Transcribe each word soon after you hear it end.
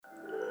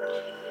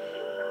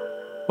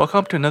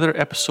Welcome to another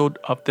episode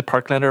of the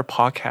Parklander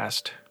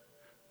podcast.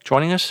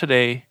 Joining us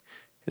today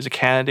is a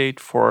candidate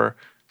for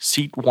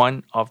Seat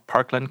 1 of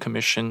Parkland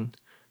Commission,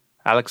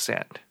 Alex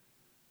Zand.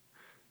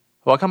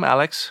 Welcome,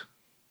 Alex.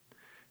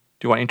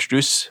 Do you want to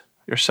introduce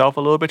yourself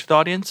a little bit to the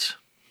audience?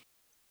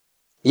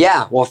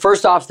 Yeah, well,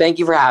 first off, thank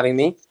you for having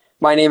me.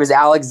 My name is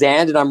Alex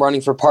Zand, and I'm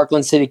running for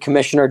Parkland City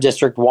Commissioner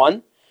District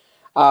 1.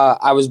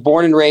 I was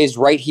born and raised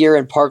right here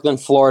in Parkland,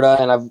 Florida,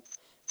 and I've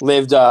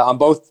lived on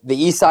both the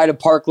east side of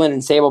Parkland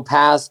in Sable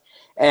Pass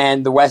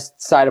and the west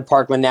side of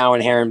Parkland now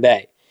in Heron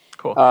Bay.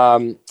 Cool.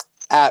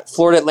 At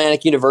Florida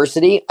Atlantic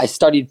University, I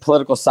studied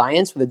political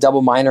science with a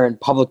double minor in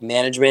public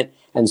management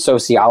and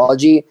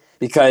sociology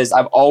because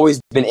I've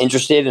always been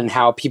interested in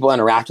how people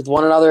interact with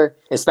one another,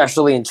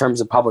 especially in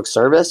terms of public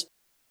service.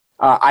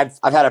 I've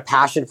had a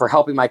passion for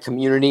helping my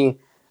community.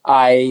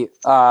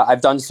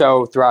 I've done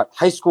so throughout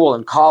high school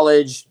and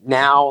college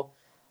now.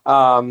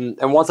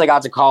 And once I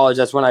got to college,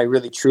 that's when I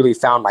really truly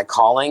found my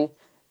calling.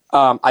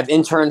 I've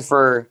interned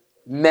for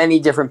many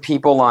different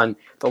people on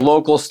the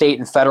local, state,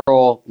 and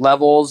federal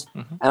levels.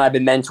 And I've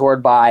been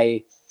mentored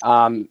by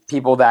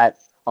people that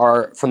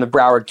are from the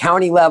Broward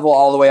County level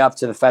all the way up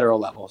to the federal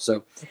level.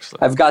 So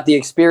excellent. I've got the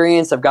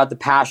experience, I've got the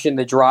passion,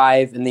 the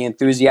drive, and the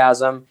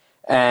enthusiasm.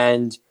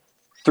 And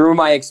through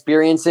my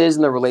experiences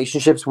and the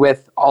relationships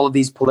with all of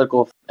these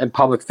political and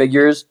public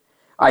figures,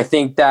 I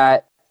think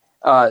that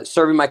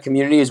serving my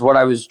community is what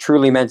I was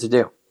truly meant to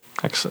do.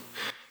 Excellent.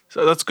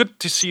 So that's good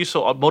to see you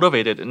so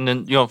motivated. And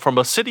then, from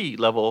a city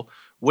level,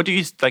 what do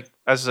you like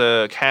as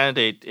a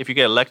candidate? If you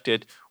get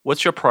elected,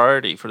 what's your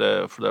priority for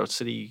the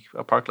city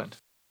of Parkland?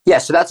 Yeah,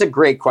 so that's a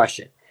great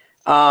question.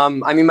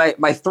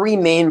 My three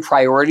main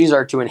priorities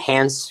are to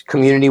enhance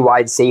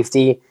community-wide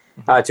safety,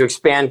 to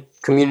expand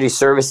community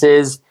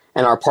services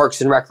and our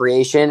parks and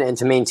recreation, and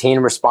to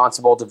maintain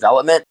responsible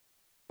development.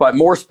 But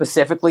more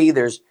specifically,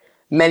 there's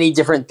many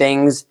different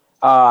things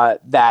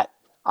that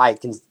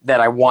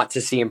I want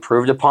to see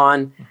improved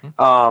upon.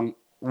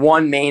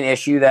 One main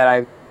issue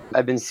that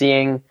I've been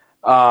seeing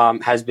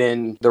has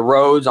been the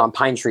roads on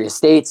Pine Tree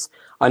Estates.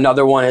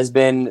 Another one has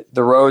been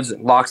the roads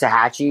in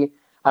Loxahatchee.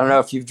 I don't know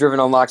if you've driven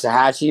on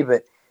Loxahatchee,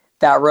 but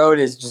that road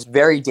is just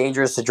very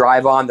dangerous to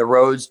drive on. The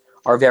roads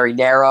are very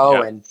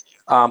narrow, and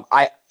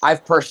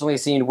I've personally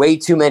seen way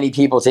too many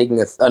people taking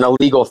an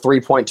illegal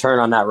 3-point turn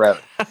on that road.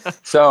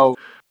 So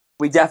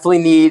we definitely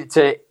need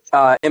to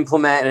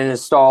implement and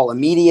install a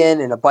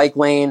median and a bike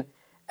lane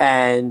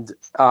and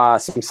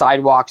some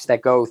sidewalks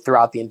that go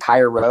throughout the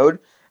entire road.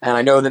 And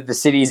I know that the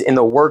city's in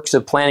the works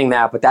of planning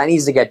that, but that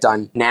needs to get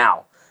done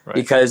now. Right.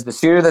 Because the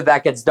sooner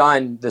that gets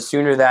done, the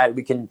sooner that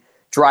we can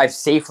drive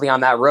safely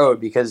on that road.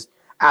 Because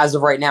as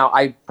of right now,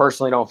 I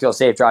personally don't feel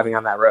safe driving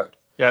on that road.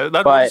 Yeah,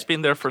 that road's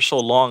been there for so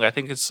long. I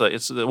think it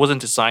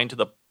wasn't designed to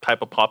the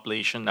type of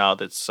population now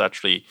that's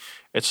actually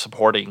it's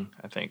supporting.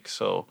 I think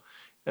so.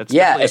 It's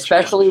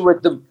especially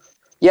with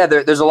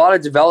there's a lot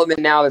of development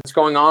now that's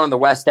going on the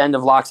west end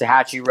of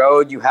Loxahatchee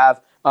Road. You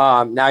have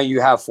now you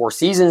have Four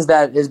Seasons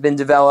that has been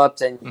developed,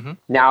 and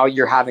now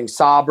you're having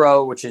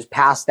Sabro, which is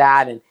past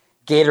that, and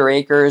Gator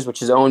Acres,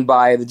 which is owned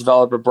by the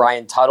developer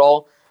Brian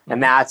Tuttle,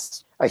 and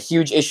that's a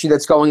huge issue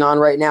that's going on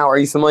right now. Are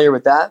you familiar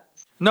with that?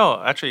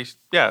 No, actually,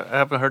 I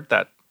haven't heard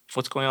that.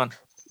 What's going on?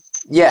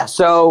 Yeah,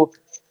 so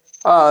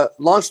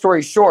long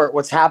story short,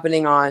 what's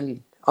happening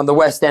on the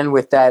west end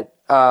with that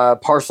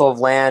parcel of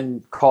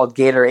land called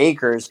Gator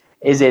Acres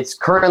is it's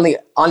currently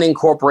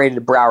unincorporated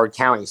Broward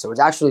County. So it's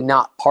actually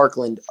not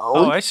Parkland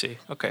owned. Oh, I see.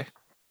 Okay.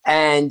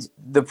 And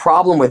the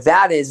problem with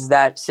that is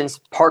that since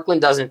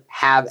Parkland doesn't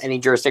have any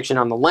jurisdiction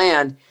on the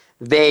land,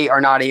 they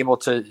are not able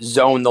to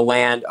zone the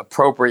land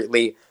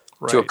appropriately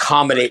to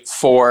accommodate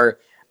for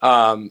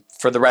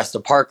the rest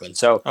of Parkland.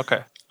 So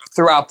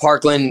throughout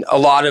Parkland, a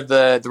lot of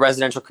the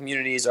residential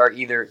communities are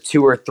either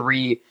 2 or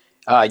 3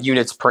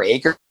 units per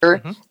acre.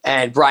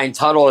 And Brian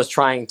Tuttle is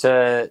trying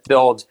to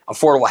build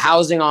affordable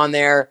housing on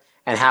there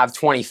and have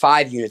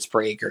 25 units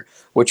per acre,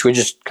 which would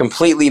just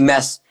completely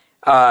mess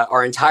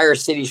our entire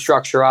city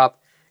structure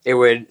up. It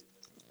would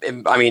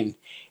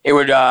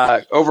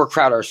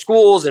overcrowd our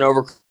schools and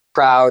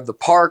overcrowd the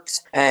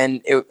parks,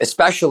 and it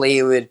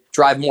would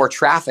drive more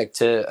traffic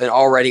to an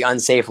already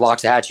unsafe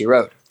Loxahatchee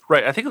Road.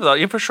 Right. I think the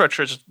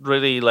infrastructure is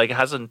really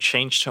hasn't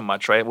changed too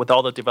much, right? With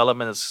all the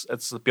development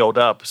it's built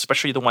up,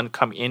 especially the one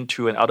come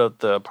into and out of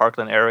the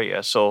Parkland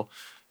area. So,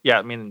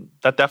 that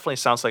definitely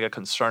sounds like a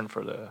concern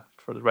for the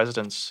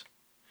residents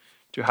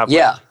to have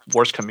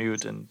worse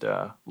commute and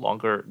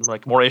longer,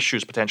 more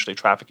issues, potentially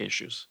traffic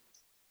issues.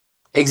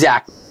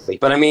 Exactly.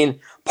 But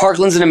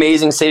Parkland's an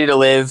amazing city to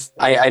live.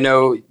 I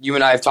know you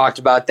and I have talked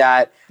about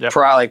that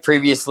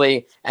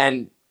previously,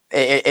 and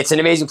it's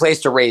an amazing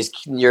place to raise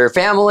your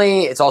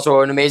family. It's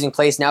also an amazing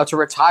place now to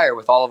retire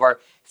with all of our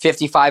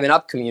 55 and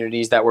up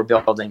communities that we're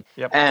building.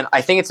 And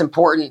I think it's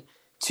important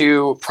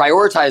to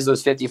prioritize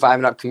those 55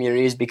 and up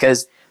communities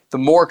because the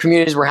more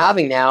communities we're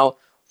having now,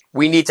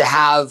 we need to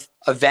have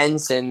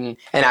events and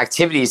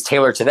activities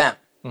tailored to them.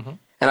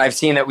 And I've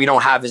seen that we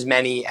don't have as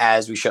many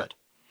as we should.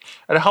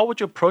 And how would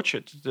you approach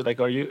it? Like,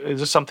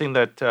 is this something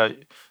that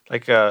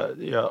like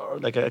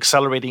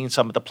accelerating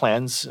some of the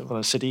plans from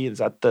the city? Is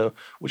that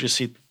would you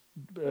see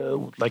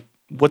like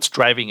what's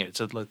driving it?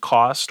 Is it like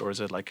cost or is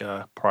it like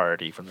a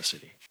priority from the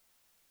city?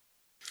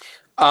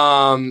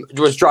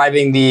 Was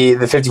driving the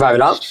 55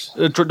 and up?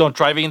 No,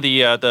 driving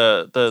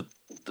the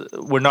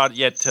we're not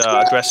yet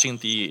addressing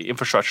the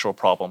infrastructural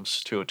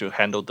problems to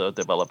handle the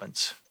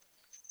developments.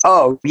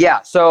 Oh,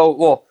 yeah. So,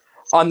 well,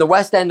 on the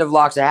west end of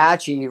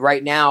Loxahatchee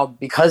right now,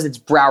 because it's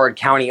Broward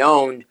County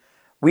owned,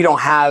 we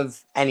don't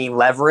have any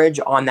leverage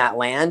on that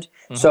land.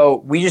 Mm-hmm.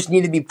 So we just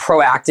need to be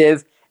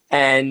proactive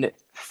and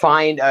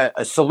find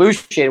a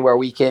solution where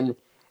we can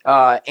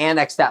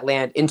annex that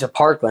land into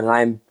Parkland. And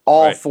I'm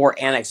all for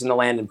annexing the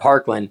land in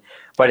Parkland,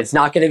 but it's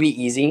not going to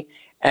be easy.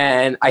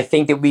 And I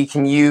think that we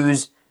can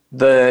use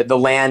the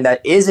land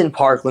that is in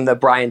Parkland that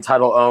Brian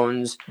Tuttle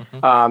owns,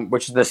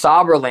 which is the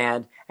Sabra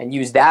land, and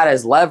use that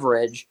as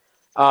leverage,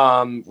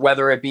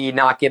 whether it be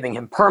not giving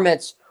him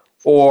permits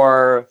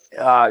or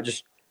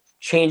just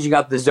changing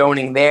up the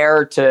zoning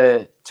there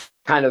to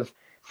kind of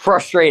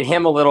frustrate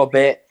him a little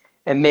bit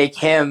and make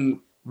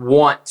him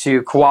want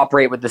to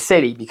cooperate with the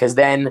city, because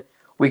then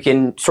we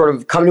can sort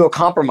of come to a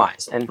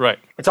compromise. And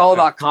it's all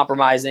about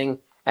compromising.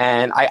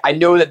 And I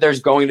know that there's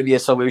going to be a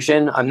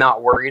solution. I'm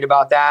not worried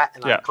about that.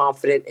 And I'm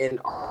confident in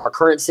our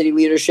current city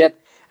leadership.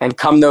 And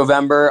come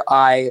November,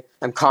 I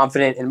am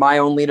confident in my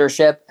own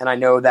leadership. And I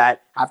know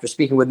that after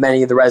speaking with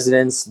many of the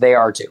residents, they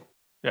are too.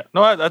 Yeah,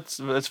 no, that's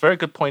a very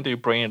good point that you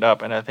bring it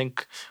up. And I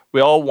think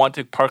we all want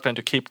Parkland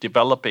to keep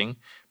developing,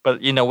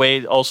 but in a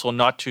way also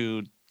not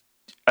to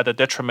at the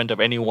detriment of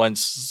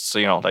anyone's,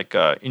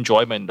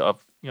 enjoyment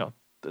of,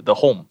 the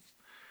home.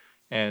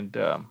 And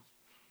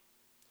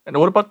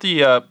what about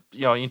the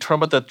in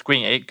terms of the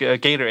green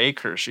Gator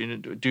Acres?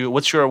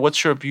 What's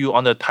your view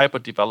on the type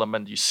of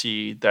development you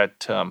see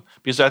that?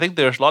 Because I think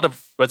there's a lot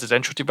of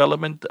residential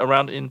development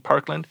around in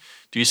Parkland.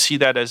 Do you see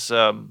that as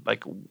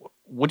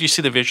what do you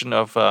see the vision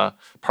of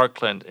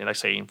Parkland in,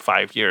 say, in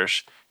 5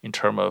 years in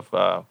terms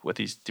of with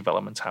these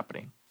developments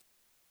happening?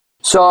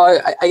 So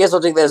I guess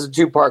I'll take that as a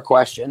two-part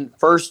question.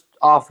 First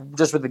off,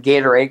 just with the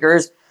Gator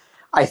Acres,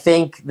 I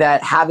think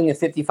that having a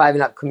 55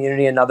 and up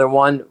community, another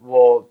one,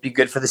 will be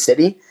good for the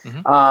city.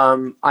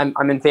 Mm-hmm.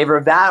 I'm in favor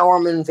of that, or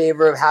I'm in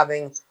favor of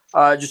having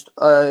just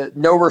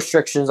no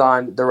restrictions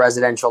on the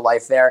residential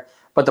life there.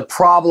 But the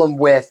problem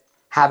with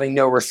having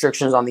no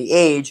restrictions on the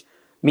age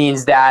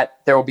means that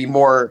there will be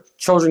more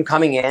children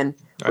coming in,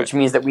 which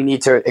means that we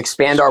need to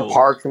expand our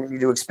parks and we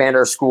need to expand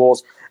our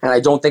schools. And I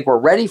don't think we're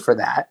ready for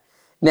that.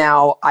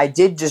 Now, I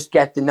did just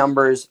get the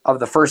numbers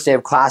of the first day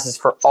of classes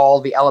for all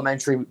the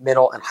elementary,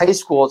 middle, and high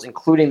schools,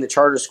 including the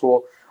charter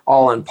school,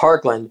 all in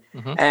Parkland.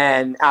 Mm-hmm.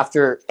 And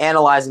after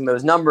analyzing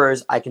those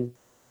numbers, I can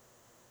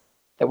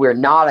that we're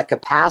not at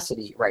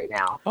capacity right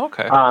now.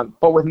 Okay.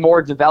 But with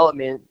more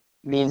development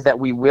means that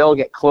we will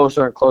get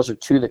closer and closer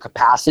to the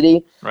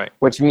capacity,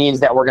 which means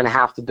that we're going to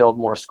have to build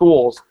more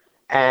schools.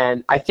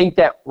 And I think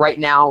that right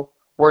now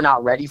we're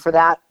not ready for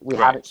that. We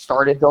haven't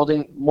started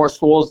building more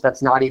schools.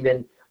 That's not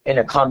even in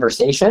a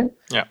conversation.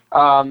 Yeah.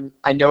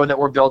 I know that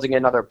we're building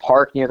another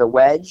park near the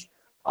Wedge,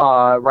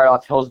 right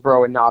off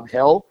Hillsborough and Nob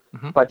Hill,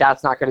 but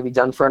that's not going to be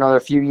done for another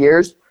few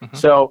years. Mm-hmm.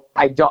 So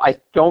I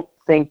don't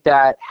think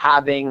that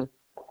having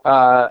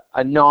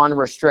a non-age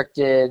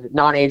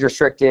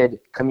restricted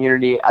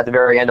community at the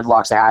very end of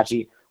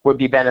Loxahatchee would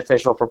be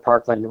beneficial for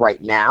Parkland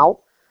right now.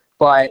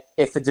 But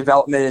if the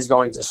development is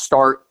going to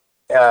start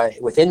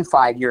within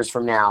 5 years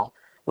from now,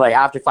 like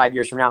after 5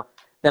 years from now,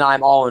 then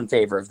I'm all in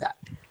favor of that.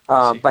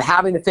 But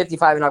having the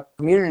 55 and up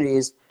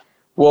communities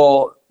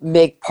will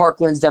make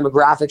Parkland's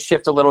demographics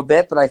shift a little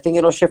bit, but I think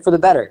it'll shift for the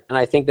better. And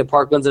I think that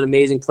Parkland's an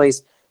amazing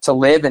place to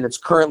live, and it's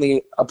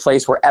currently a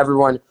place where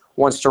everyone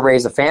wants to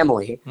raise a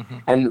family. Mm-hmm.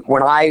 And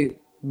when I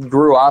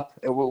grew up,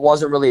 it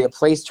wasn't really a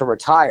place to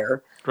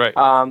retire. Right.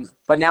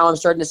 But now I'm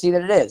starting to see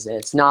that it is.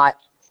 It's not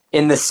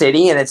in the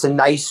city, and it's a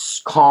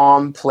nice,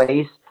 calm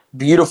place,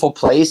 beautiful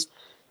place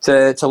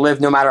to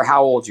live no matter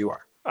how old you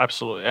are.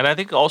 Absolutely. And I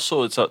think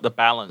also it's the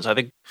balance. I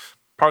think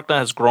Parkland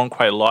has grown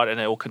quite a lot, and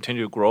it will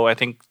continue to grow. I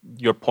think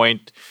your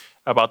point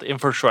about the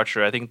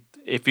infrastructure, I think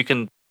if you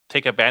can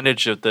take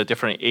advantage of the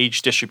different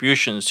age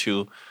distributions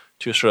to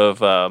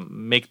sort of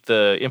make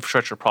the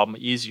infrastructure problem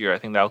easier, I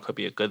think that could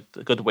be a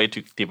good way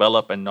to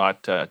develop and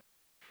not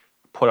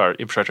put our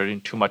infrastructure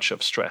in too much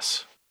of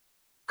stress.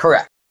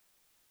 Correct.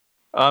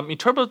 In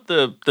terms of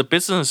the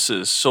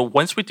businesses, so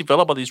once we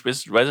develop all these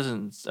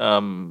residents,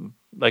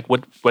 like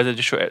what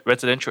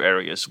residential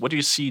areas, what do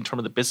you see in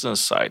terms of the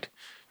business side?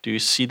 Do you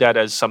see that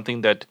as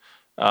something that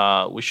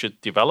we should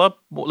develop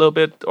a little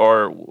bit,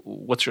 or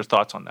what's your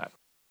thoughts on that?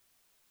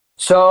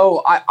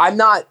 So I'm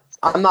not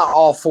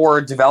all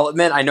for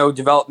development. I know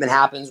development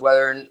happens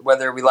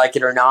whether we like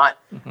it or not.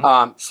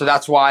 Mm-hmm. So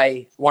that's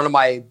why one of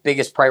my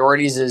biggest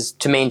priorities is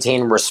to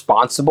maintain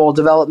responsible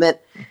development.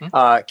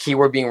 Mm-hmm.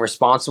 Keyword being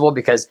responsible,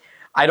 because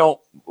I don't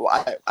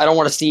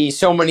want to see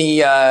so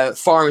many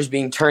farms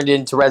being turned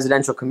into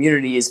residential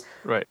communities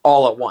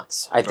all at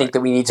once. I think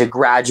that we need to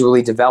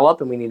gradually develop,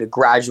 and we need to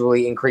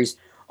gradually increase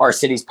our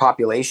city's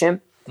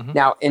population. Mm-hmm.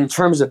 Now, in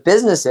terms of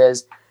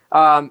businesses,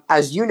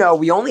 as you know,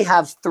 we only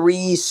have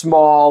three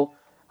small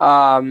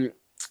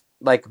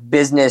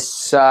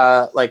business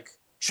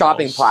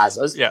shopping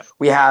plazas. Yeah.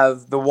 We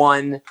have the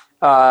one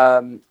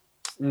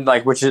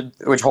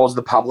which holds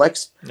the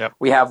Publix. Yep.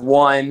 We have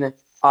one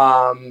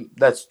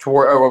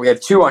we have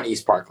two on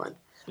East Parkland.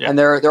 Yep. And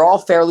they're all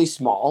fairly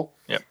small.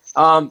 Yep.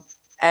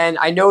 And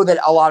I know that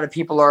a lot of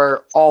people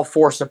are all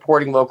for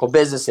supporting local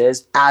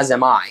businesses, as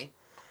am I.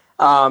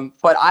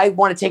 But I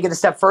want to take it a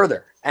step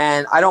further.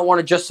 And I don't want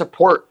to just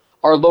support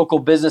our local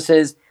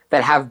businesses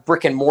that have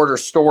brick and mortar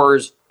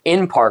stores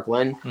in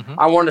Parkland. Mm-hmm.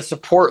 I want to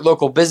support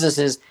local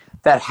businesses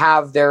that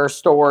have their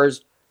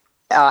stores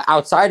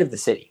outside of the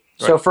city.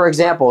 Right. So, for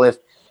example,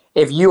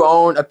 if you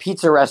own a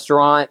pizza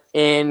restaurant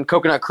in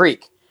Coconut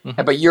Creek,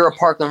 mm-hmm. but you're a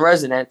Parkland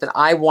resident, then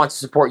I want to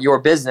support your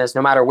business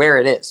no matter where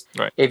it is.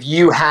 Right. If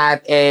you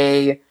have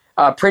a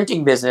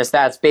printing business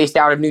that's based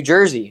out of New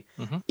Jersey,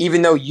 mm-hmm.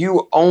 even though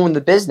you own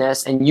the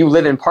business and you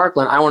live in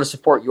Parkland, I want to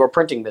support your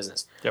printing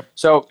business. Yep.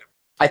 So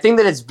I think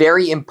that it's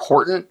very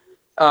important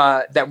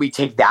that we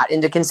take that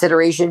into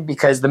consideration,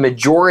 because the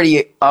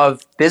majority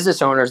of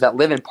business owners that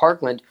live in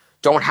Parkland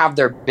don't have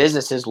their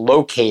businesses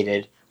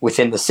located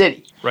within the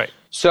city. Right.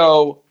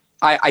 So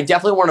I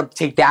definitely want to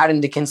take that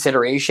into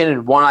consideration.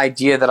 And one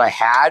idea that I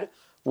had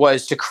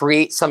was to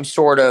create some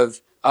sort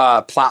of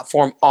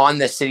platform on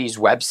the city's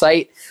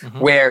website, mm-hmm.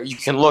 where you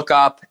can look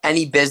up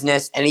any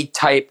business, any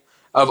type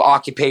of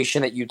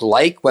occupation that you'd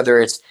like,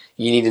 whether it's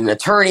you need an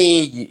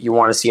attorney, you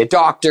want to see a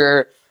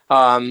doctor,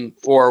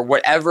 or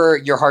whatever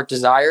your heart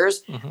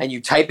desires, mm-hmm. and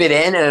you type it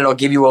in, and it'll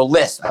give you a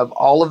list of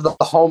all of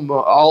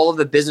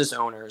the business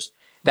owners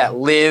that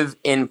live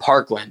in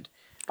Parkland.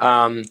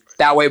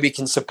 That way we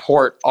can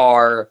support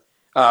our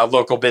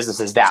local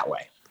businesses that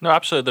way. No,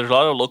 absolutely. There's a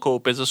lot of local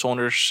business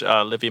owners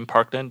live in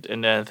Parkland,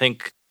 and I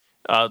think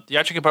you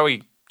actually can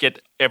probably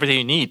get everything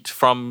you need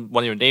from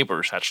one of your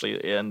neighbors,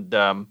 actually. And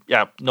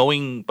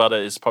knowing about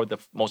it is probably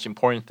the most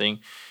important thing.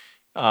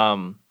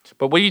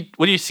 But what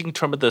do you think in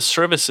terms of the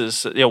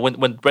services?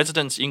 When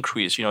residents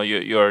increase,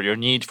 your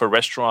need for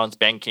restaurants,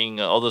 banking,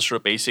 all those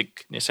sort of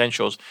basic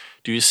essentials.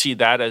 Do you see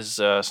that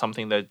as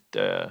something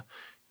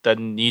that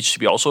needs to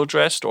be also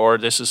addressed, or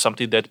this is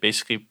something that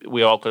basically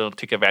we're all going to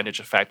take advantage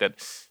of the fact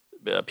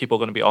that people are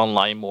going to be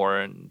online more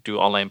and do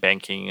online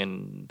banking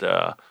and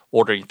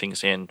ordering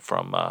things in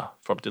from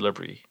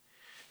delivery?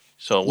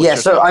 So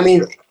I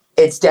mean,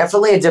 it's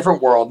definitely a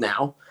different world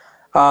now.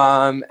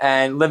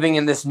 And living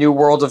in this new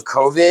world of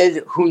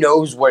COVID, who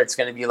knows what it's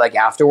going to be like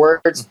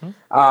afterwards.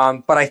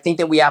 Mm-hmm. But I think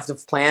that we have to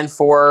plan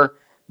for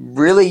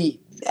really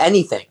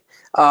anything.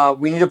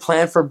 We need to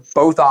plan for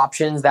both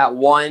options. That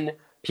one,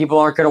 people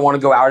aren't going to want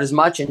to go out as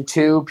much, and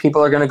two,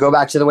 people are going to go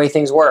back to the way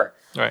things were.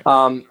 Right.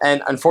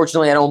 And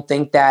unfortunately, I don't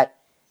think that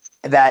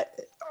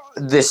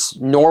this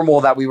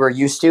normal that we were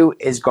used to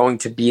is going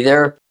to be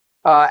there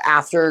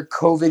after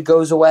COVID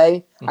goes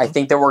away. Mm-hmm. I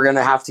think that we're going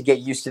to have to get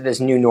used to this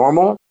new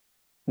normal.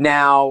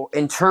 Now,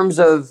 in terms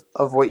of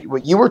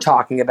what you were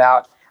talking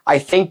about, I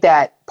think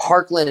that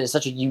Parkland is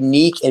such a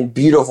unique and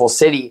beautiful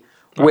city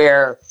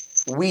where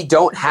we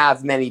don't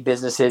have many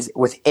businesses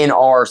within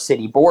our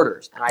city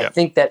borders. And I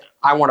think that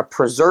I want to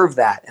preserve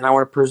that, and I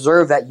want to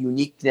preserve that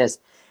uniqueness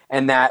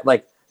and that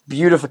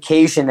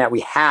beautification that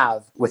we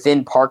have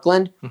within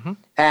Parkland. Mm-hmm.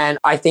 And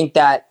I think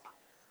that,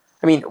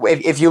 I mean,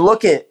 if you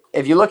look at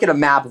a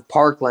map of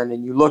Parkland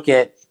and you look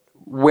at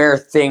where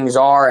things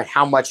are and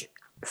how much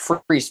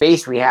free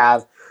space we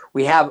have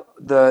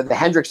the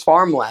Hendricks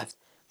Farm left,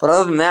 but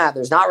other than that,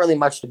 there's not really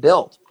much to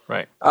build.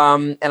 Right.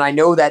 And I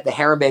know that the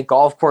Heron Bay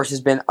Golf Course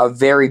has been a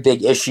very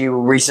big issue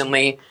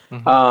recently.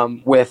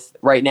 Mm-hmm. With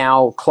right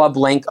now, Club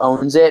Link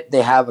owns it.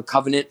 They have a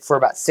covenant for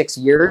about 6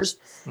 years,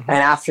 mm-hmm. and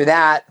after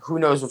that, who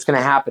knows what's going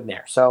to happen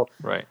there? So,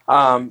 right.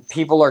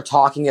 People are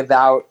talking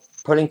about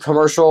putting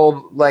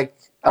commercial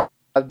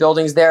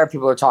buildings there.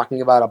 People are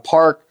talking about a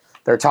park.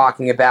 They're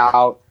talking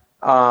about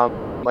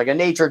a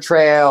nature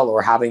trail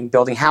or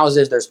building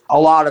houses. There's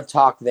a lot of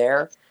talk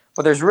there,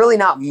 but there's really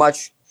not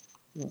much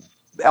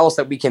else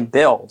that we can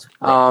build.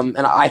 Right.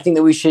 And I think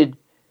that we should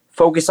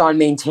focus on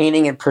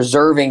maintaining and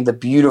preserving the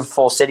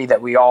beautiful city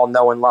that we all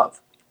know and love.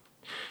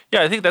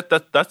 Yeah, I think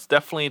that's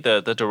definitely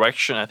the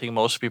direction I think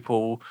most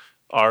people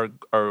are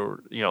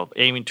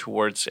aiming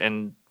towards,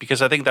 and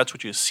because I think that's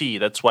what you see,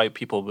 that's why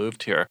people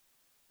moved here.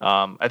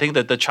 I think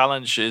that the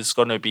challenge is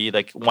going to be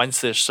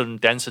once there's certain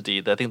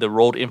density, I think the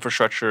road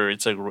infrastructure,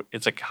 it's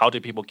how do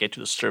people get to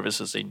the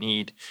services they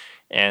need,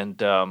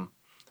 and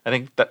I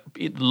think that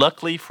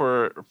luckily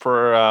for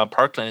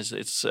Parkland,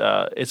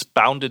 it's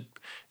bounded.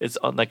 It's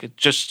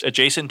just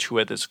adjacent to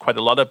it. There's quite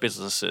a lot of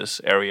businesses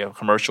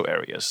commercial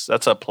areas.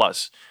 That's a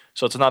plus.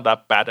 So it's not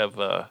that bad of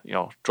a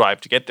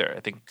drive to get there. I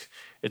think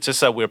it's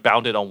just that we're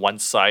bounded on one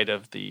side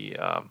of the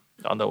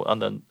on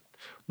the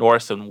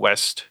north and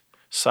west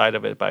side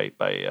of it by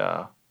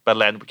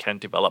land we can't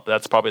develop.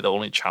 That's probably the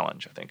only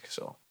challenge, I think.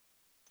 So.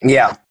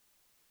 Yeah.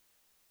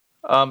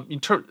 I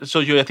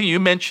think you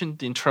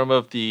mentioned in terms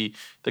of the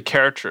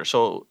character.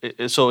 So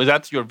is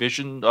that your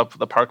vision of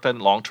the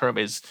Parkland long term?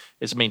 Is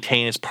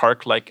maintain its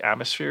park like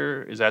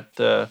atmosphere? Is that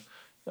the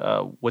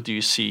what do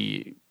you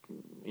see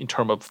in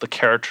terms of the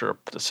character of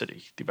the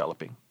city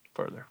developing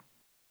further?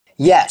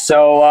 Yeah.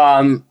 So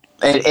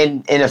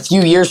in a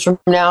few years from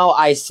now,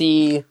 I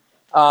see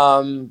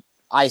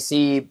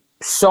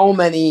so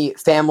many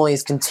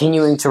families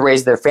continuing to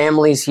raise their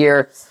families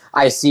here.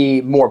 I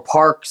see more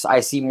parks. I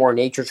see more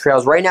nature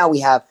trails. Right now, we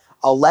have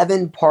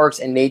 11 parks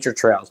and nature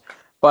trails,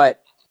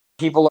 but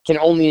people can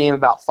only name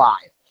about 5.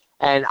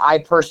 And I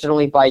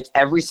personally bike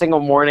every single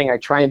morning. I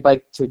try and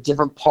bike to a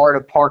different part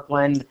of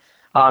Parkland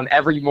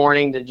every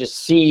morning to just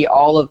see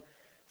all of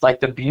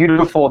like the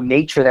beautiful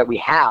nature that we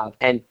have.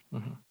 And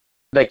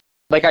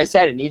like I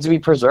said, it needs to be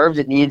preserved.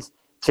 It needs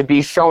to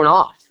be shown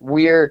off.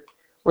 We're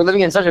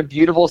living in such a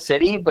beautiful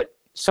city, but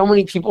so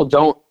many people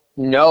don't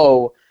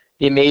know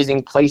the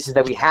amazing places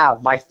that we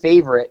have. My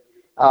favorite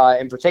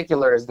in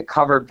particular is the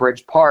Covered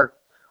Bridge Park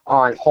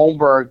on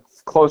Holmberg,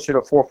 closer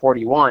to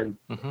 441.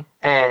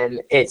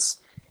 And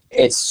it's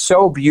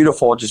so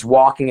beautiful just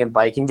walking and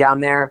biking down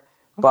there.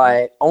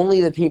 But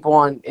only the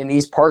people in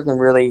East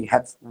Parkland really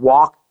have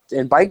walked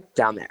and biked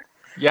down there.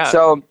 Yeah,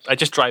 so I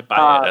just drive by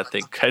it. I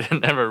think I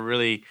never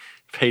really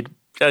paid.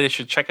 I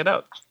should check it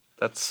out.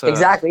 That's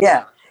exactly,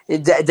 yeah,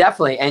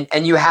 definitely.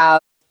 And you have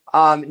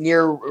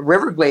near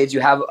Riverglades, you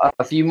have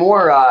a few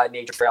more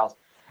nature trails,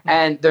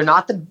 and they're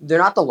not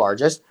the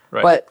largest,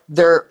 right, but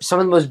they're some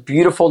of the most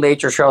beautiful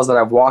nature trails that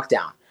I've walked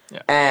down.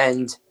 Yeah.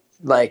 And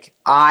like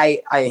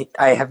I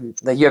have,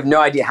 like, you have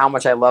no idea how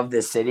much I love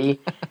this city,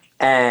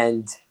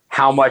 and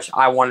how much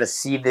I want to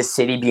see this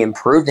city be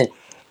improved. And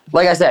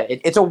like I said,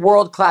 it's a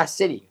world-class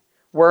city.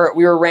 We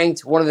were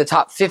ranked one of the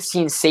top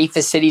 15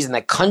 safest cities in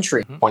the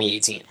country in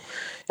 2018.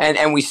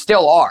 And we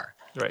still are.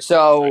 Right.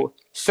 So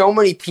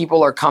many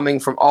people are coming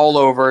from all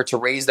over to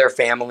raise their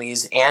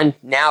families and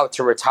now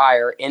to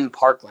retire in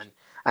Parkland.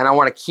 And I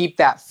want to keep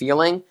that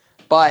feeling,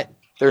 but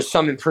there's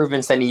some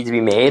improvements that need to be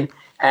made.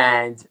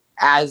 And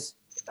as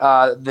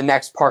the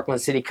next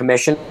Parkland City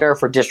Commissioner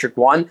for District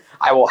 1,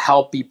 I will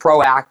help be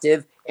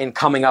proactive in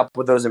coming up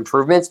with those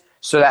improvements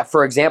so that,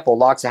 for example,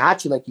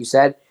 Loxahatchee, like you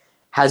said,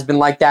 has been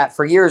like that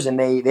for years, and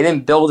they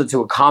didn't build it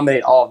to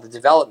accommodate all of the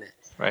development.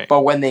 Right.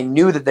 But when they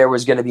knew that there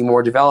was going to be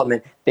more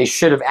development, they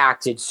should have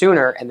acted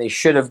sooner, and they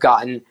should have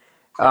taken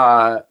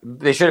a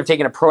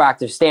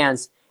proactive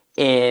stance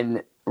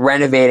in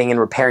renovating and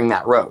repairing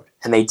that road,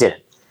 and they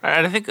didn't.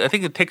 And I think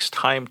it takes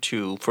time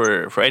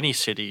for any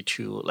city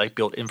to like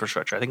build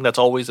infrastructure. I think that's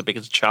always the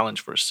biggest challenge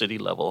for a city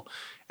level.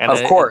 And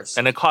of course.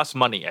 And it costs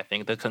money. I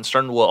think the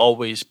concern will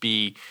always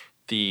be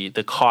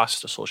the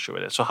cost associated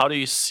with it. So how do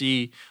you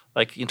see,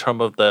 like, in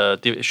terms of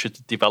should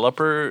the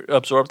developer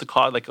absorb the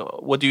cost? Like,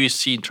 what do you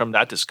see in terms of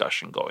that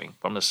discussion going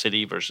from the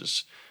city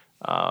versus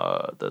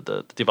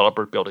the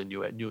developer building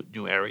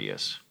new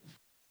areas?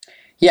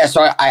 Yeah,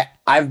 so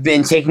I've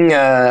been taking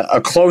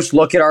a close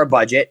look at our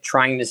budget,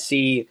 trying to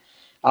see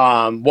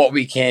what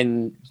we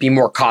can be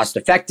more cost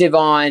effective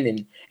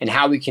on and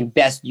how we can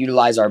best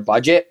utilize our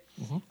budget.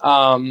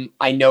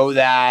 I know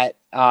that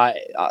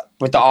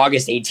with the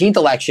August 18th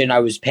election, I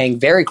was paying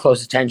very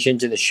close attention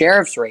to the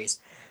sheriff's race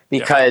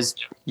because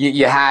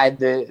you had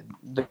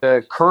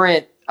the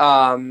current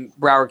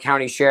Broward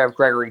County Sheriff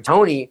Gregory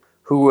Toney,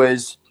 who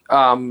was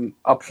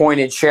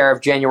appointed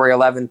sheriff January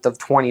 11th of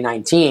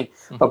 2019.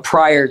 But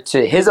prior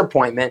to his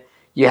appointment,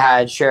 you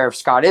had Sheriff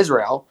Scott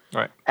Israel.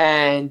 Right.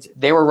 And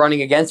they were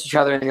running against each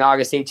other in the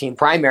August 18th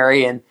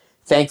primary, and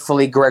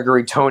thankfully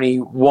Gregory Toney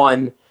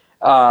won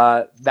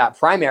that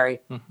primary.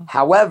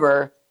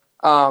 However,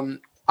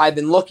 I've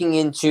been looking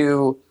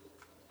into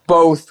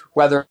both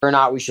whether or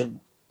not we should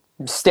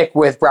stick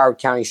with Broward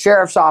County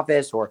Sheriff's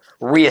Office or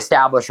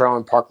reestablish our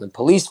own Parkland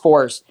Police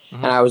Force.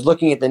 And I was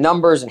looking at the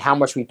numbers and how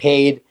much we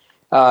paid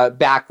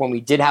back when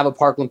we did have a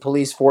Parkland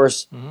Police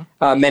Force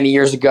many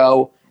years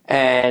ago,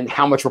 and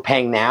how much we're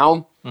paying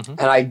now.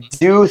 And I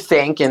do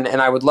think, and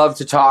I would love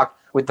to talk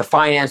with the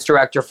finance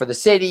director for the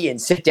city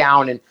and sit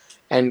down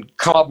and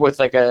come up with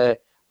like an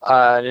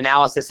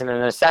analysis and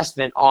an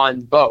assessment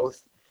on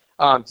both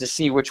to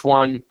see which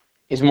one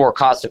is more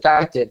cost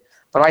effective.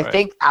 But I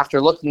think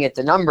after looking at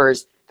the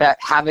numbers, that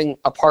having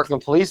a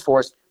Parkland Police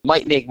Force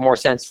might make more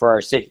sense for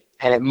our city,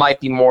 and it might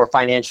be more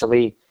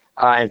financially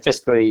and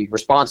fiscally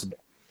responsible.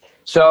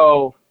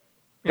 So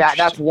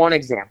that's one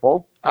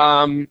example.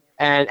 And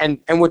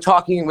we're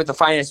talking with the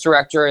finance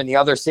director and the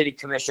other city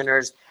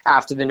commissioners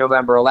after the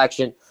November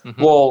election.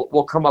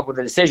 We'll come up with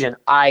a decision.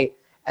 I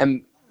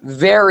am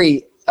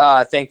very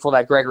thankful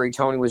that Gregory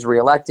Toney was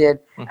reelected,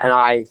 and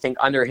I think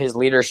under his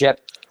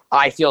leadership,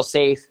 I feel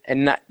safe.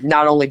 And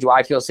not only do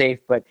I feel safe,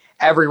 but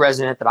every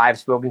resident that I've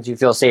spoken to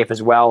feels safe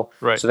as well.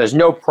 Right. So there's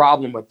no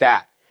problem with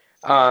that.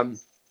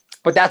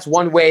 But that's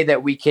one way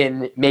that we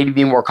can maybe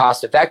be more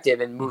cost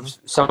effective and move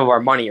some of our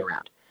money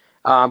around.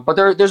 But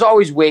there's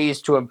always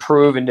ways to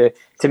improve and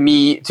to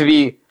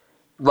be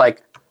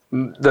like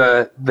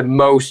the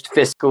most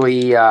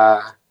fiscally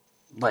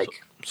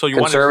so you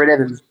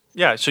conservative.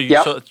 Yeah, so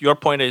Yep. so your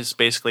point is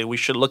basically we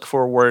should look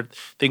for where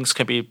things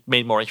can be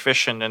made more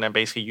efficient, and then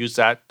basically use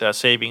that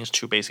savings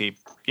to basically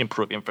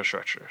improve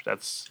infrastructure.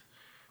 That's the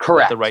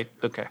Correct. right.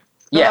 Okay,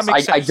 no, that Yes,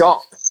 makes I sense.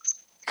 don't,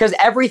 because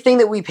everything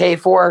that we pay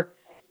for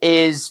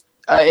is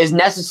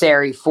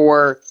necessary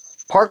for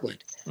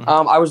Parkland.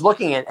 I was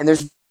looking at, and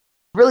there's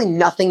really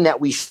nothing that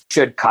we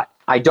should cut.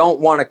 I don't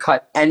want to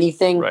cut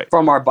anything Right.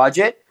 from our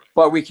budget,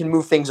 but we can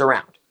move things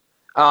around.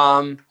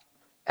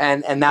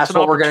 And that's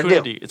what we're going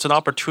to do. It's an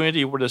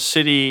opportunity where the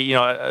city,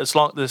 as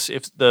long as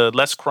if the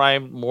less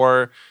crime,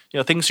 more,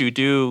 things you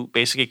do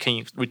basically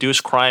can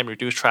reduce crime,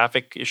 reduce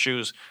traffic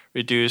issues,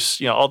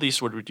 reduce, all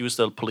these would reduce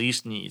the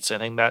police needs. I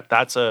think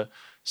that's a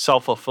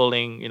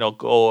self-fulfilling,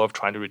 goal of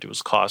trying to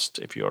reduce cost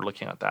if you're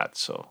looking at that.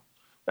 So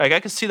I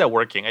can see that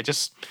working.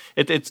 It's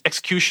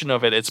execution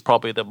of it. It's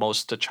probably the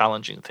most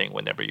challenging thing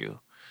whenever you're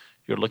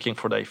looking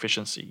for the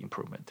efficiency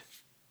improvement.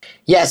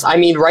 Yes, I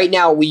mean, right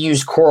now we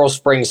use Coral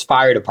Springs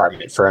Fire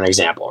Department for an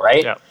example,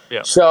 right? Yeah,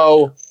 yeah.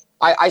 So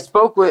I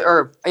spoke with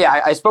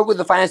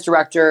the finance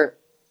director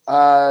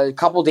a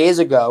couple days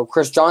ago,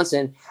 Chris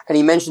Johnson, and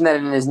he mentioned that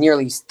in his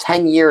nearly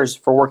 10 years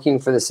for working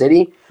for the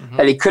city,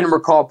 that he couldn't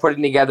recall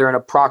putting together an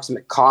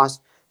approximate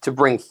cost to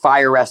bring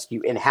fire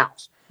rescue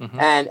in-house.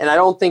 And I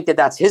don't think that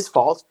that's his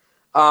fault,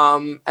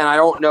 and I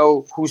don't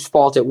know whose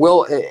fault it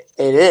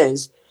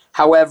is.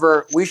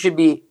 However, we should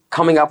be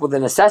coming up with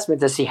an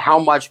assessment to see how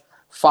much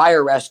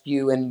fire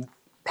rescue and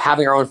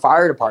having our own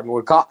fire department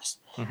would cost.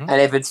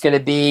 And if it's going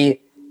to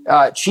be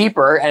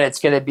cheaper and it's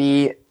going to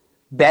be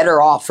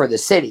better off for the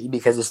city,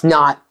 because it's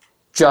not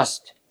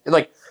just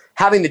like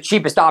having the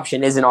cheapest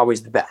option isn't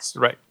always the best.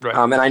 Right.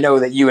 And I know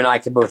that you and I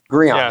can both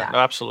agree on that. No,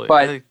 absolutely.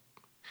 But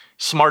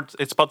smart.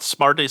 It's about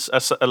smart is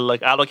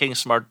like allocating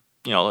smart.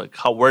 Like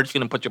where you're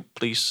going to put your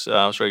police,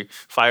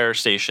 fire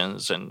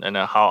stations, and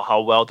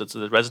how well does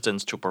the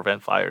residents to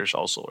prevent fires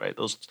also, right?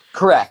 Those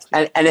correct.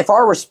 And if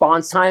our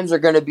response times are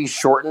going to be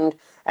shortened,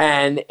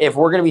 and if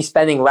we're going to be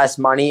spending less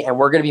money, and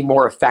we're going to be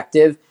more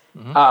effective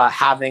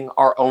having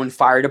our own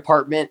fire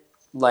department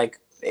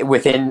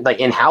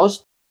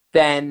in-house,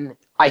 then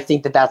I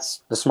think that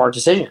that's the smart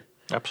decision.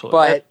 Absolutely.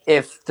 But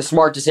if the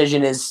smart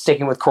decision is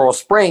sticking with Coral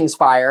Springs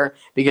Fire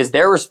because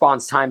their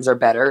response times are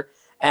better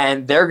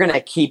and they're going to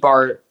keep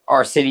our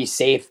city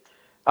safe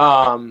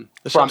from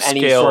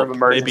any sort of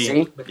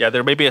emergency.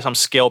 There may be some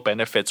scale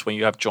benefits when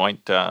you have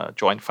joint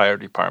fire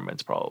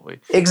departments, probably.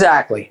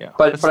 Exactly. Yeah.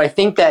 But I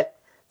think that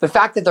the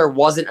fact that there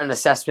wasn't an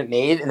assessment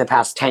made in the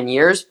past 10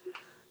 years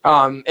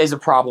is a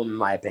problem, in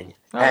my opinion.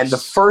 Nice. And the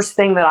first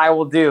thing that I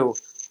will do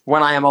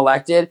when I am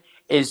elected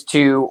is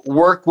to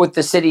work with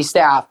the city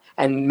staff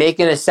and make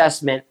an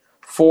assessment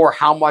for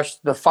how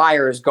much the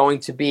fire is going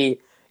to be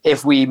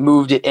if we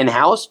moved it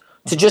in-house,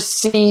 to just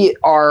see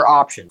our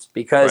options,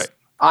 because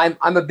I'm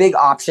a big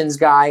options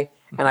guy,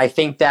 and I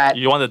think that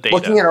you want the data.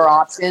 Looking at our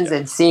options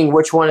and seeing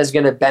which one is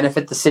going to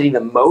benefit the city the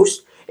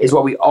most is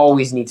what we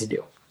always need to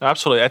do.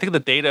 Absolutely. I think the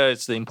data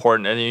is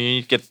important, and you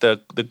need to get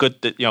the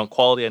good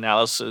quality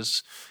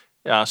analysis,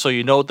 so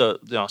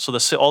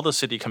all the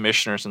city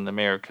commissioners and the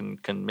mayor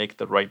can make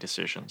the right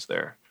decisions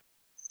there.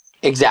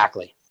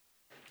 Exactly.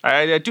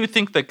 I do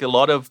think that a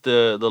lot of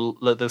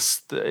the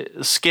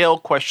scale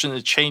question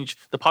has changed.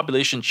 The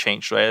population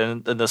changed, right?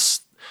 And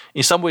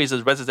in some ways,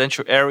 the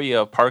residential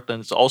area of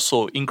Parkland is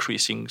also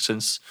increasing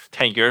since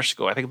 10 years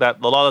ago. I think that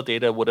a lot of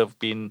data would have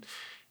been,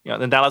 the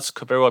analysis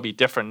could very well be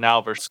different now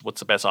versus what's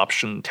the best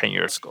option 10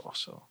 years ago.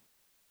 So,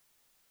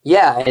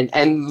 yeah,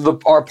 and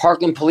our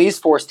Parkland police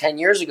force 10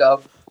 years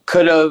ago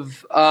could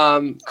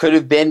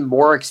have been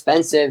more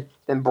expensive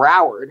than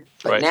Broward,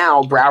 but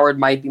now Broward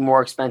might be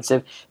more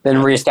expensive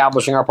than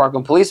reestablishing our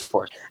Parkland police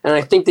force. And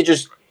I think that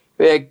just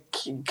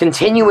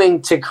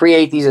continuing to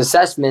create these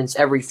assessments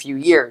every few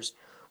years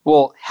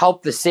will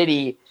help the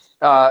city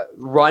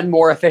run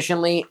more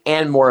efficiently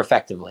and more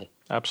effectively.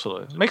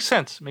 Absolutely, makes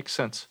sense.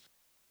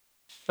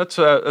 That's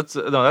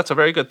a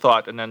very good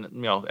thought. And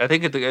then I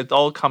think it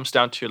all comes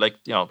down to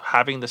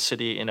having the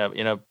city in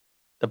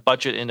the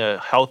budget in a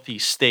healthy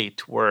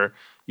state where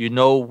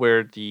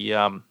where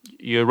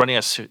you're running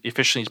as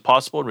efficiently as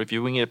possible,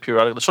 reviewing it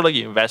periodically, sort of like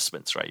your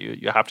investments, right?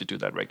 You have to do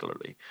that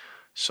regularly.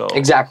 So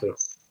exactly.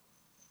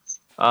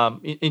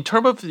 In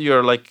terms of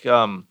your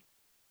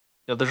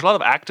there's a lot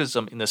of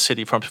activism in the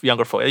city from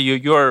younger folk.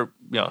 You're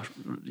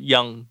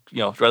young,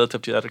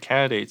 relative to the other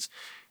candidates.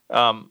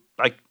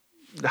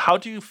 How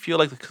do you feel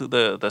like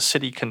the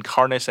city can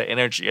harness that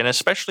energy, and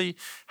especially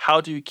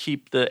how do you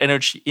keep the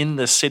energy in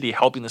the city,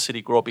 helping the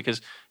city grow? Because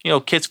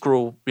kids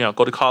grow,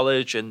 go to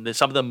college, and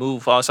some of them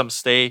move on, some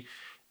stay.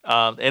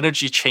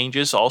 Energy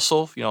changes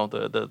also.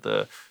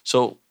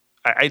 So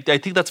I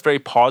think that's a very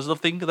positive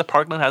thing. That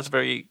Parkland has a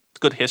very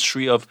good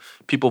history of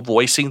people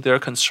voicing their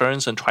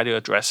concerns and try to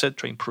address it,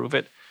 to improve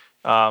it.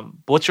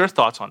 What's your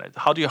thoughts on it?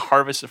 How do you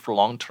harvest it for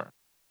long term?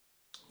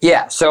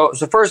 Yeah. So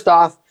first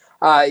off,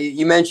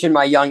 you mentioned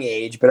my young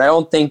age, but I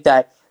don't think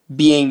that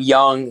being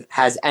young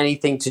has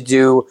anything to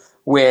do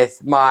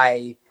with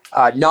my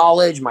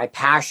knowledge, my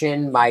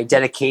passion, my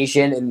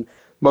dedication, and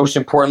most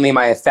importantly,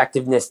 my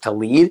effectiveness to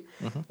lead.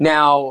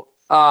 Now,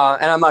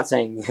 and I'm not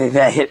saying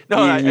that. No,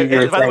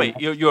 by the way,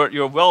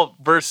 you're well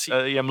versed.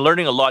 I'm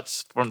learning a lot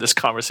from this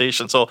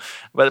conversation. So,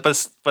 but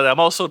I'm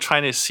also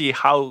trying to see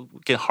how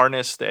we can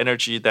harness the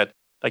energy that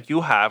like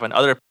you have and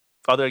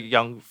other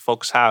young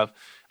folks have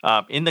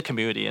in the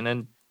community, and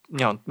then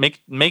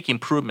make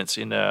improvements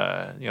in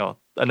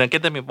and then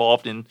get them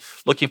involved in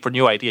looking for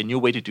new idea, new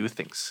way to do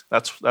things.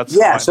 That's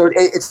yeah. fine. So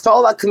it's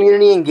all about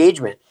community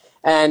engagement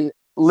and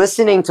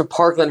listening to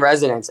Parkland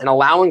residents and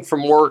allowing for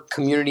more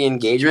community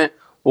engagement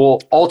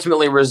will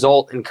ultimately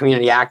result in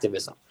community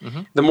activism.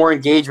 The more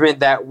engagement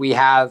that we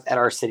have at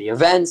our city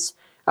events,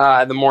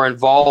 the more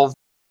involved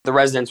the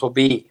residents will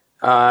be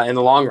in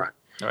the long run.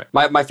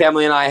 Right. My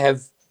family and I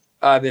have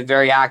been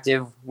very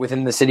active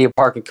within the city of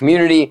Parkland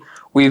community.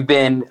 We've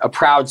been a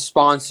proud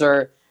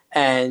sponsor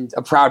and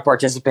a proud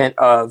participant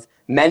of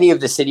many of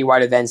the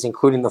citywide events,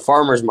 including the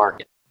farmers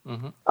market.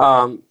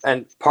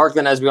 And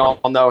Parkland, as we all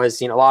know, has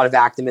seen a lot of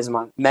activism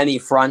on many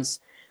fronts,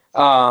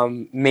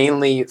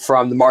 mainly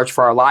from the March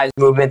for Our Lives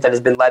movement that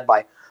has been led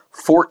by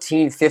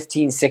 14,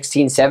 15,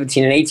 16,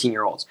 17, and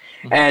 18-year-olds.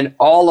 And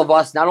all of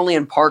us, not only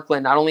in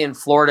Parkland, not only in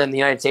Florida and the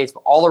United States,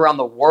 but all around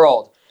the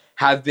world,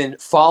 have been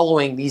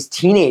following these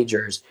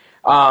teenagers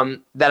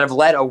that have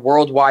led a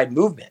worldwide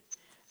movement.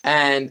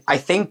 And I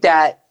think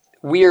that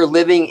we are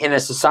living in a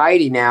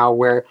society now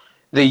where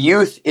the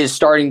youth is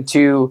starting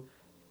to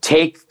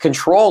take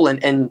control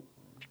and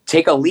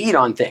take a lead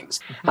on things.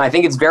 And I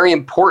think it's very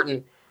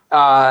important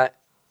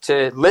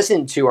to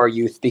listen to our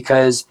youth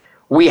because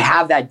we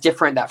have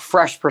that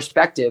fresh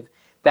perspective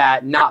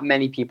that not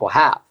many people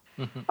have.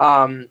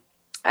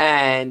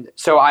 And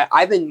so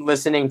I've been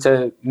listening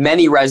to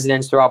many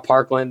residents throughout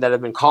Parkland that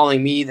have been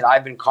calling me, that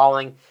I've been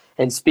calling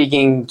and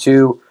speaking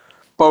to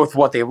both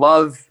what they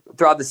love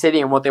throughout the city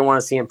and what they want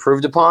to see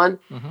improved upon.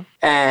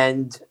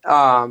 And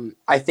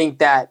I think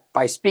that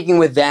by speaking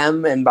with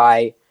them and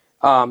by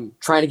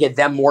trying to get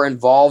them more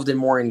involved and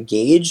more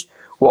engaged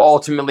will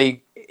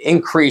ultimately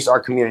increase our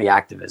community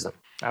activism.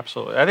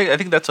 Absolutely. I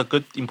think that's a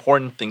good,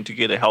 important thing to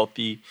get a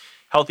healthy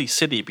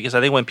city, because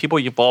I think when people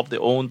evolve, they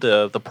own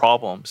the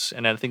problems.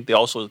 And I think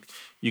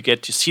you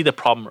get to see the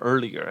problem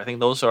earlier. I think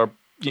those are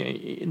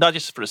not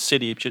just for the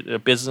city,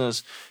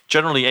 business,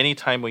 generally any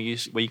time where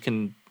you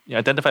can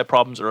identify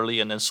problems early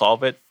and then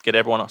solve it, get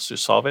everyone else to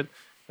solve it.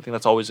 I think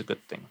that's always a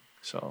good thing.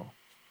 So,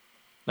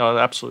 no,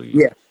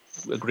 absolutely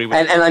agree with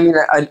you. And I mean,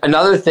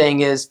 another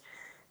thing is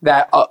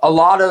that a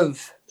lot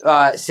of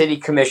city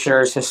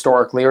commissioners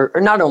historically, or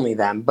not only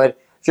them, but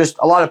just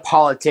a lot of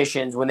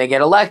politicians, when they get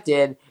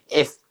elected,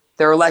 if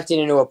they're elected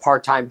into a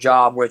part-time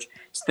job, which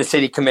the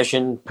city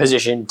commission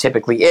position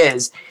typically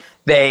is,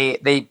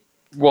 they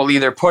will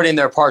either put in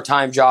their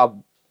part-time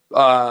job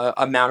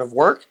amount of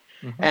work,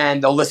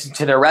 and they'll listen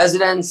to their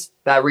residents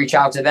that reach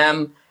out to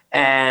them,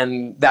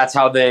 and that's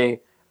how they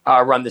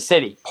run the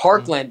city.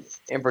 Parkland,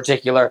 in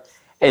particular,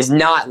 is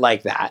not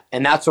like that,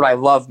 and that's what I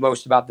love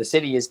most about the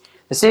city is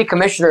the city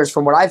commissioners,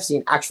 from what I've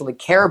seen, actually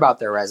care about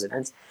their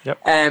residents.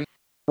 And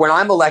when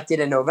I'm elected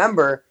in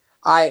November,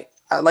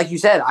 like you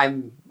said,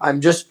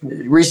 I'm just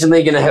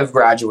recently going to have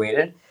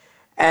graduated,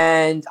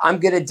 and I'm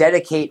going to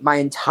dedicate my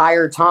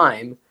entire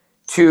time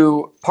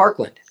to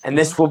Parkland, and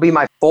this will be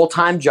my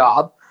full-time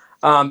job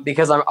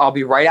because I'll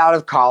be right out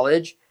of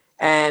college,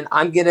 and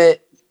I'm going to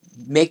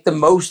make the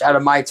most out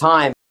of my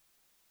time,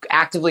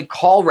 actively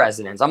call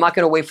residents. I'm not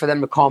going to wait for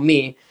them to call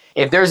me.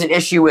 If there's an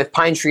issue with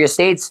Pine Tree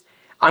Estates,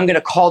 I'm going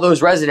to call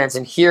those residents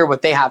and hear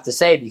what they have to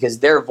say because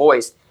their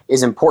voice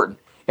is important.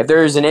 If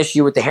there's an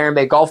issue with the Heron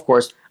Bay Golf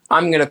Course,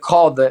 I'm going to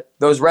call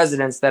those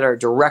residents that are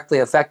directly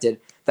affected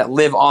that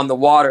live on the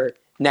water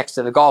next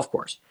to the golf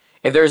course.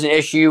 If there's an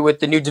issue with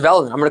the new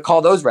development, I'm going to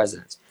call those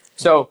residents.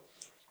 So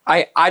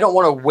I don't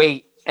want to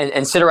wait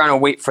and sit around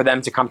and wait for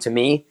them to come to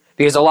me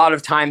because a lot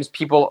of times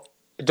people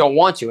don't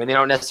want to and they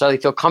don't necessarily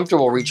feel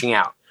comfortable reaching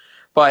out.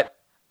 But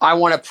I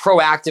want to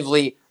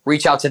proactively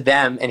reach out to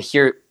them and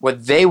hear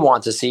what they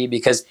want to see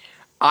because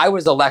I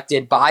was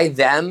elected by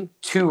them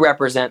to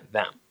represent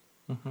them.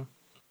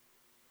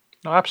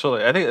 No,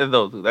 absolutely.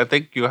 I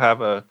think you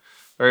have a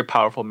very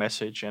powerful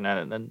message, and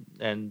I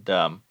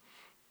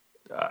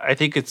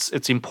think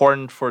it's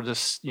important for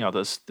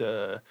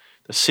the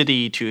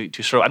city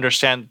to sort of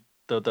understand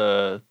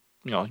what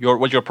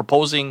you're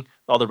proposing,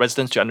 all the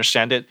residents to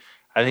understand it.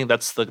 I think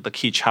that's the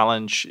key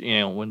challenge,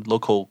 in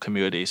local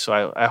communities.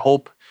 So I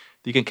hope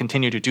you can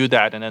continue to do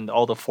that, and then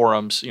all the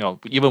forums,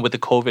 even with the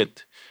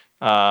COVID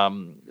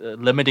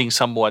limiting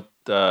somewhat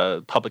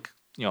public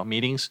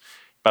meetings.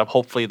 But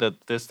hopefully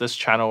that this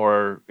channel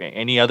or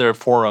any other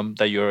forum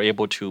that you're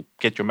able to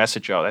get your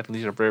message out. I think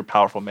these are very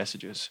powerful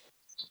messages.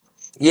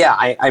 Yeah,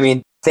 I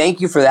mean,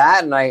 thank you for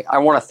that. And I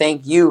want to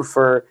thank you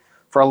for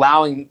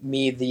allowing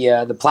me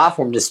the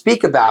platform to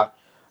speak about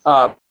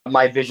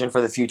my vision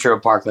for the future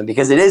of Parkland,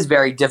 because it is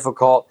very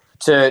difficult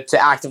to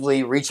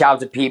actively reach out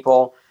to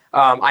people.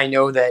 I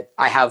know that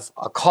I have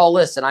a call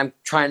list and I'm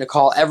trying to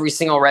call every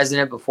single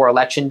resident before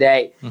Election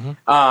Day.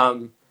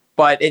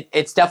 But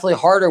it's definitely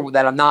harder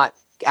that I'm not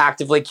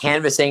actively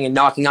canvassing and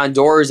knocking on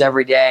doors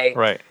every day,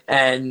 Right.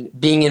 and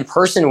being in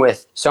person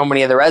with so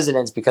many of the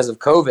residents because of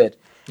COVID.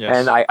 Yes.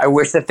 And I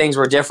wish that things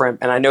were different,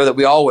 and I know that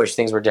we all wish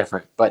things were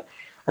different, but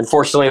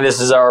unfortunately,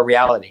 this is our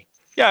reality.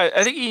 Yeah,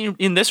 I think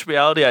in this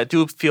reality, I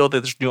do feel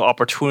that there's new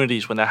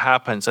opportunities when that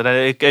happens, and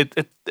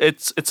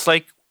it's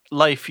like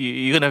life.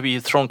 You're gonna be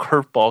thrown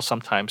curveballs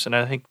sometimes, and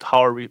I think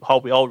how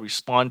we all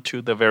respond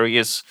to the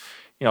various,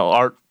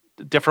 our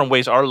different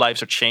ways our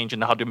lives are changing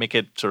and how to make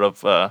it sort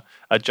of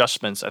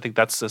adjustments. I think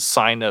that's the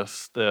sign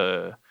of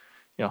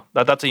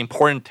that's an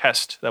important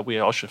test that we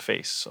all should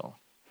face. So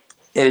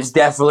It is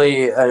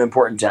definitely an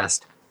important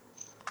test.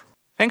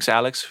 thanks,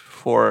 Alex,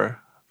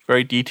 for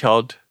very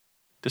detailed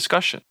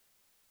discussion.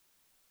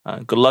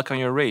 Good luck on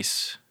your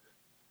race.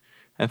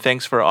 And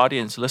thanks for our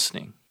audience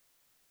listening.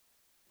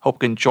 Hope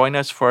you can join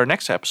us for our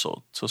next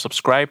episode. So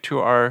subscribe to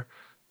our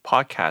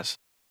podcast.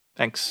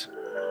 Thanks.